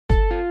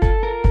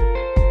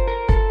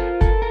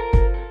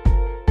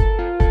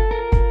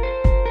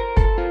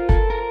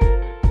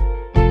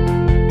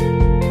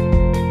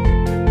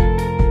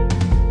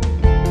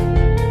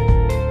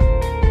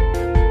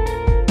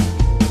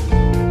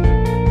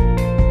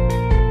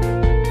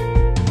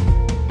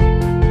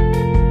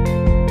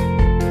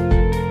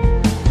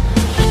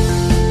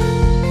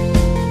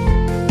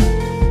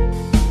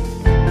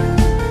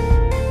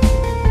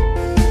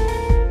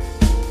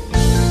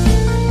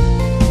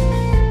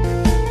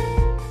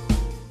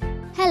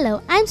Hello,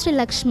 I'm Sri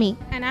Lakshmi.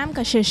 And I'm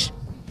Kashish.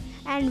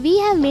 And we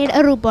have made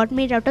a robot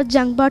made out of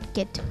Junkbot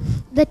kit.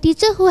 The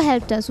teacher who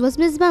helped us was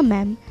Bilva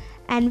ma'am,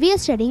 and we are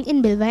studying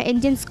in Bilva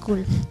Indian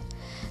School.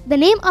 The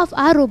name of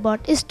our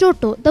robot is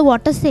Toto, the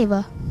water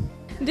saver.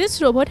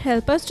 This robot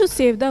helps us to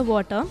save the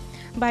water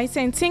by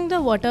sensing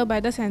the water by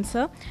the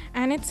sensor,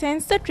 and it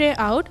sends the tray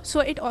out,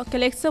 so it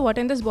collects the water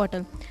in this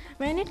bottle.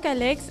 When it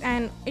collects,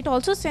 and it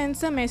also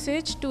sends a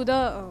message to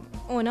the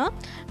owner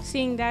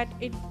saying that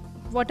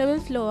water will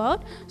flow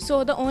out,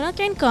 so the owner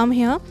can come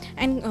here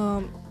and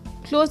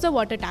close the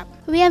water tap.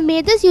 We have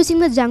made this using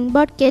the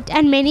Junkbot kit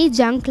and many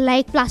junk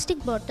like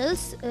plastic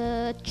bottles,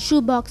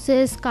 shoe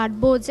boxes,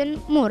 cardboards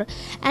and more.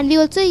 And we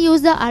also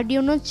use the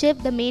Arduino chip,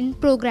 the main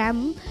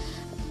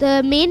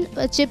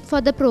chip for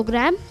the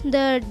program,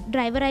 the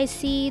driver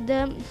IC,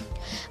 the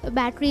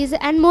batteries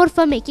and more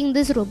for making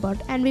this robot.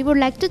 And we would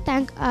like to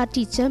thank our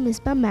teacher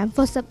Misbah ma'am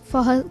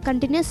for her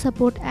continuous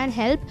support and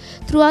help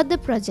throughout the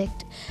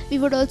project. We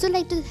would also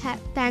like to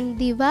thank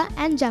Diva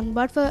and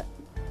Junkbot for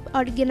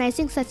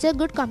organizing such a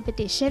good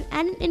competition,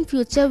 and in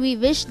future we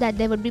wish that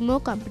there would be more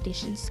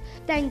competitions.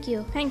 Thank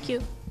you. Thank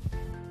you.